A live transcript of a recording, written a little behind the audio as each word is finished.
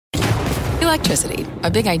Electricity,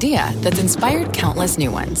 a big idea that's inspired countless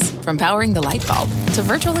new ones. From powering the light bulb to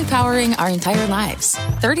virtually powering our entire lives.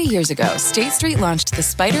 30 years ago, State Street launched the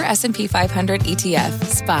Spider S&P 500 ETF,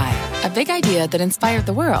 SPY. A big idea that inspired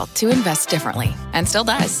the world to invest differently. And still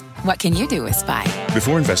does. What can you do with SPY?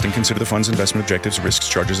 Before investing, consider the fund's investment objectives, risks,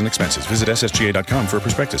 charges, and expenses. Visit ssga.com for a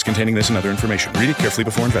prospectus containing this and other information. Read it carefully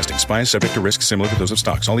before investing. SPY is subject to risks similar to those of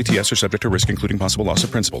stocks. All ETFs are subject to risk, including possible loss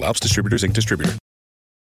of principal. Alps Distributors, Inc. Distributor.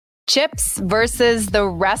 Chips versus the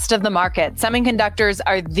rest of the market. Semiconductors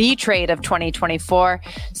are the trade of 2024.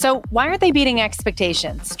 So why aren't they beating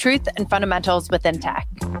expectations? Truth and fundamentals within tech.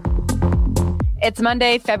 It's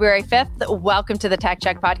Monday, February 5th. Welcome to the Tech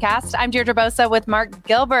Check podcast. I'm Deirdre Bosa with Mark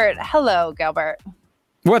Gilbert. Hello, Gilbert.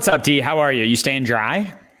 What's up, Dee? How are you? You staying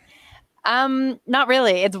dry? Not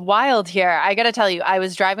really. It's wild here. I got to tell you, I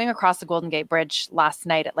was driving across the Golden Gate Bridge last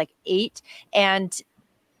night at like 8, and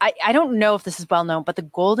I don't know if this is well known, but the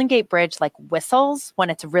Golden Gate Bridge like whistles when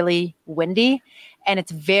it's really windy, and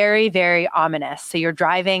it's very, very ominous. So you're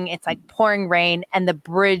driving, it's like pouring rain, and the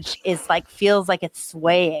bridge is like, feels like it's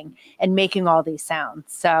swaying and making all these sounds.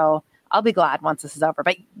 So I'll be glad once this is over.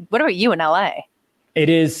 But what about you in LA? It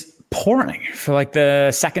is pouring for like the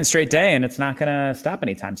second straight day, and it's not going to stop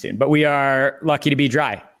anytime soon. But we are lucky to be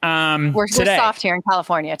dry. We're soft here in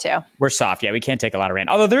California too. We're soft. Yeah, we can't take a lot of rain.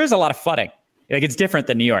 Although there is a lot of flooding. Like, it's different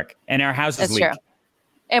than New York, and our houses leak. That's true.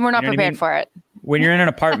 And we're not prepared for it. When you're in an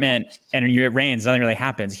apartment and it rains, nothing really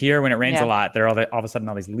happens. Here, when it rains a lot, there are all of a sudden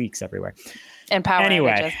all these leaks everywhere. And power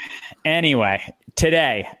outages. Anyway,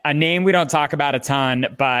 today, a name we don't talk about a ton,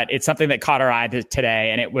 but it's something that caught our eye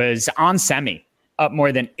today, and it was on Semi, up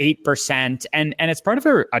more than 8%. And it's part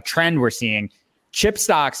of a trend we're seeing. Chip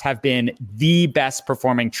stocks have been the best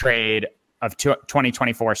performing trade of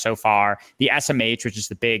 2024 so far. The SMH, which is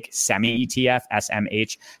the big semi ETF,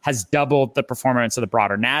 SMH, has doubled the performance of the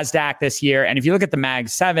broader NASDAQ this year. And if you look at the Mag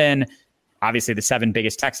 7, obviously the 7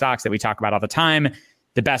 biggest tech stocks that we talk about all the time,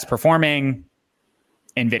 the best performing,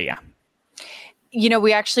 Nvidia. You know,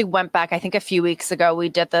 we actually went back, I think a few weeks ago, we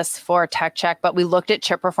did this for Tech Check, but we looked at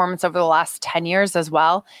chip performance over the last 10 years as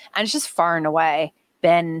well. And it's just far and away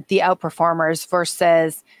been the outperformers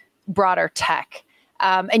versus broader tech.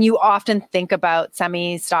 And you often think about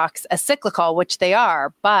semi stocks as cyclical, which they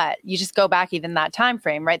are, but you just go back even that time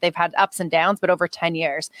frame, right? They've had ups and downs, but over 10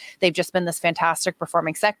 years, they've just been this fantastic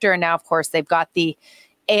performing sector. And now, of course, they've got the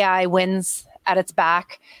AI wins at its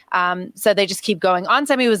back. So they just keep going. On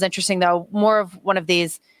Semi was interesting, though, more of one of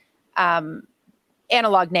these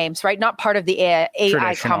analog names, right? Not part of the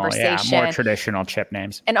AI conversation. Yeah, more traditional chip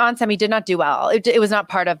names. And On Semi did not do well. It was not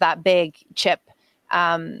part of that big chip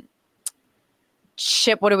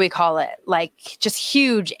what do we call it? Like just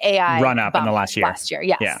huge AI run up in the last year.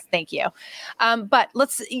 Yes, yeah. Thank you. But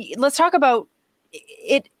let's talk about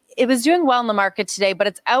it. It was doing well in the market today, but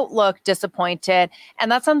its outlook disappointed.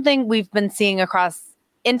 And that's something we've been seeing across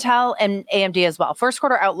Intel and AMD as well. First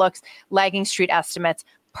quarter outlooks lagging street estimates,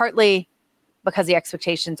 partly because the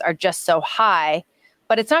expectations are just so high.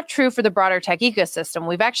 But it's not true for the broader tech ecosystem.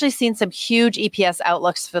 We've actually seen some huge EPS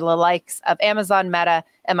outlooks for the likes of Amazon, Meta,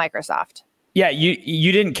 and Microsoft. Yeah,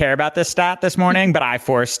 you didn't care about this stat this morning, but I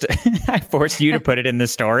forced you to put it in the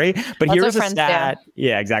story. But here's a stat.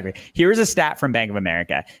 Yeah, exactly. Here's a stat from Bank of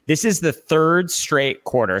America. This is the third straight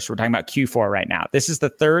quarter. So we're talking about Q4 right now. This is the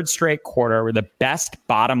third straight quarter where the best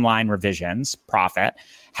bottom line revisions, profit,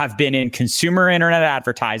 have been in consumer internet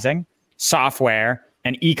advertising, software,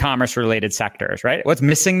 and e-commerce related sectors, right? What's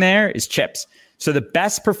missing there is chips. So the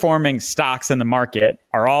best performing stocks in the market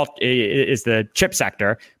is the chip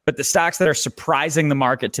sector, but the stocks that are surprising the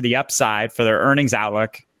market to the upside for their earnings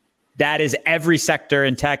outlook, that is every sector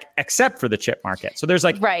in tech except for the chip market. So there's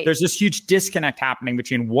there's this huge disconnect happening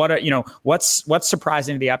between what's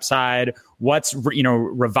surprising to the upside, what's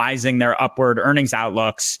revising their upward earnings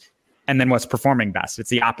outlooks, and then what's performing best. It's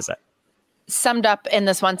the opposite. Summed up in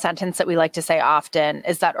this one sentence that we like to say often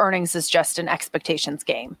is that earnings is just an expectations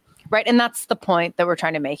game. Right. And that's the point that we're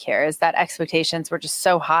trying to make here, is that expectations were just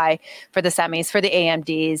so high for the semis, for the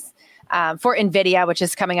AMDs, for Nvidia, which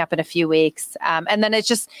is coming up in a few weeks. And then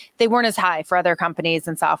they weren't as high for other companies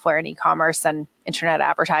in software and e-commerce and internet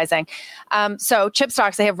advertising. So chip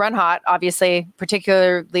stocks, they have run hot, obviously,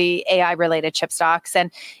 particularly AI related chip stocks. And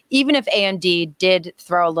even if AMD did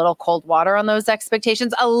throw a little cold water on those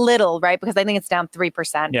expectations, a little, right? Because I think it's down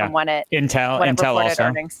 3% from when it reported also.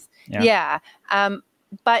 earnings. Yeah.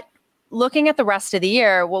 But looking at the rest of the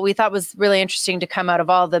year, what we thought was really interesting to come out of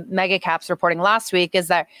all the mega caps reporting last week is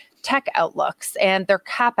that tech outlooks and their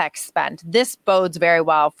CapEx spend. This bodes very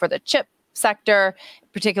well for the chip sector,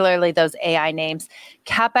 particularly those AI names.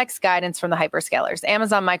 CapEx guidance from the hyperscalers,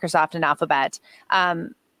 Amazon, Microsoft, and Alphabet.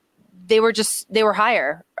 They were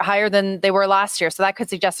higher than they were last year. So that could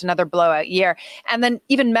suggest another blowout year. And then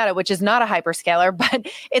even Meta, which is not a hyperscaler, but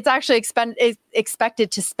it's actually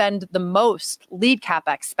expected to spend the most lead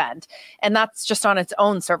CapEx spend. And that's just on its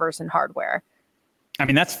own servers and hardware. I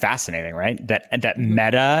mean, that's fascinating, right? That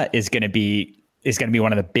Meta is going to be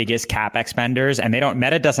one of the biggest CapEx spenders. And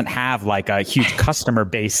Meta doesn't have like a huge customer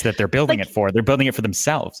base that they're building it for. They're building it for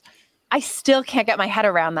themselves. I still can't get my head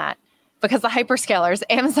around that. Because the hyperscalers,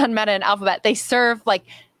 Amazon, Meta, and Alphabet, they serve like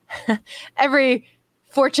every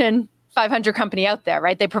Fortune 500 company out there,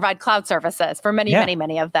 right? They provide cloud services for many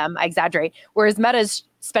of them. I exaggerate. Whereas Meta's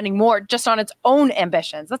spending more just on its own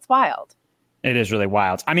ambitions. That's wild. It is really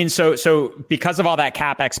wild. I mean, so because of all that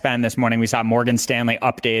CapEx spend this morning, we saw Morgan Stanley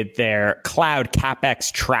update their cloud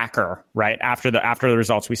CapEx tracker, right? After the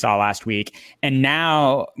results we saw last week. And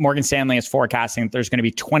now Morgan Stanley is forecasting that there's going to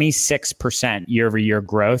be 26% year-over-year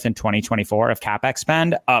growth in 2024 of CapEx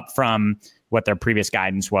spend, up from what their previous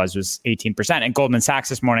guidance was 18%. And Goldman Sachs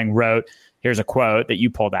this morning wrote, here's a quote that you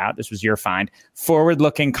pulled out. This was your find.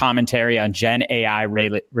 Forward-looking commentary on Gen AI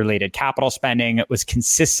related capital spending was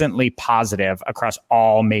consistently positive across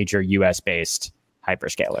all major US-based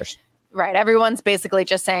hyperscalers. Right. Everyone's basically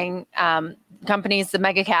just saying companies, the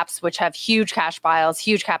mega caps, which have huge cash piles,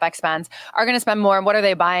 huge CapEx spends, are going to spend more. And what are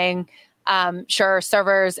they buying? Sure,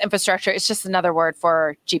 servers, infrastructure. It's just another word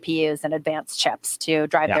for GPUs and advanced chips to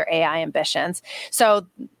drive their AI ambitions. So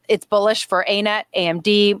it's bullish for ANET,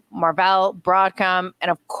 AMD, Marvell, Broadcom,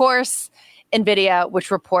 and of course, Nvidia,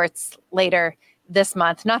 which reports later this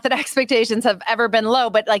month. Not that expectations have ever been low,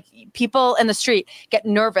 but like people in the street get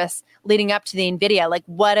nervous leading up to the Nvidia. Like,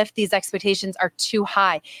 what if these expectations are too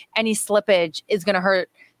high? Any slippage is going to hurt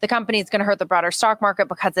the company. It's going to hurt the broader stock market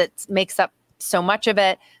because it makes up so much of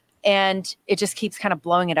it. And it just keeps kind of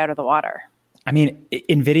blowing it out of the water. I mean,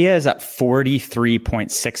 Nvidia is up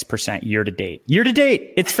 43.6% year to date. Year to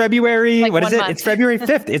date, it's February. Like what is it? It's February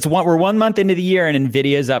 5th. We're 1 month into the year, and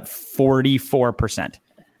Nvidia is up 44%.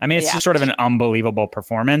 I mean, it's just sort of an unbelievable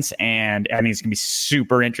performance, and I mean, it's gonna be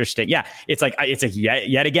super interesting. Yeah, it's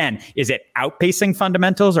yet again, is it outpacing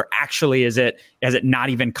fundamentals, or actually has it not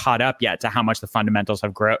even caught up yet to how much the fundamentals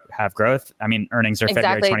have growth? I mean, earnings are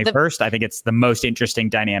February 21st. I think it's the most interesting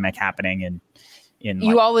dynamic happening in.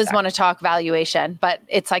 You always want to talk valuation, but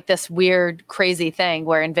it's like this weird, crazy thing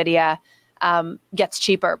where Nvidia gets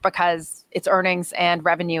cheaper because its earnings and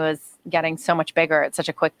revenue is getting so much bigger at such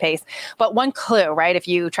a quick pace. But one clue, right? If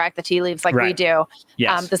you track the tea leaves like we do,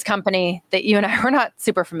 this company that you and I were not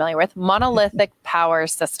super familiar with, Monolithic Power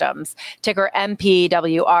Systems, ticker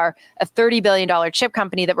MPWR, a $30 billion chip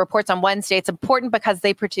company that reports on Wednesday. It's important because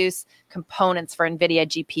they produce components for NVIDIA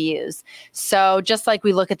GPUs. So just like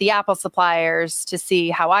we look at the Apple suppliers to see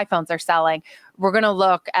how iPhones are selling, we're going to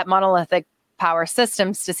look at Monolithic Power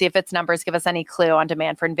Systems to see if its numbers give us any clue on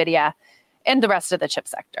demand for NVIDIA and the rest of the chip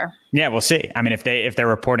sector. Yeah, we'll see. I mean, if they're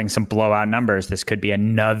reporting some blowout numbers, this could be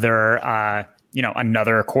another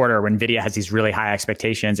quarter when NVIDIA has these really high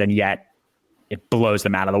expectations and yet it blows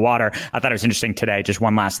them out of the water. I thought it was interesting today. Just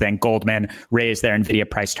one last thing. Goldman raised their NVIDIA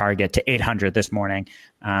price target to 800 this morning.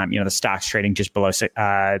 The stock's trading just below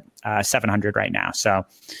 700 right now. So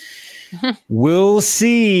we'll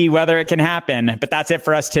see whether it can happen. But that's it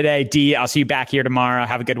for us today. Dee, I'll see you back here tomorrow.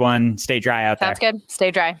 Have a good one. Stay dry out there. Sounds good. Stay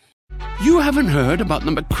dry. You haven't heard about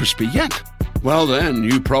the McCrispy yet? Well, then,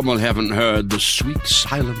 you probably haven't heard the sweet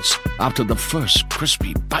silence after the first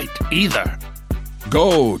crispy bite either.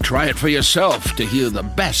 Go try it for yourself to hear the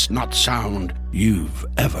best nut sound you've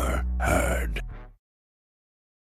ever heard.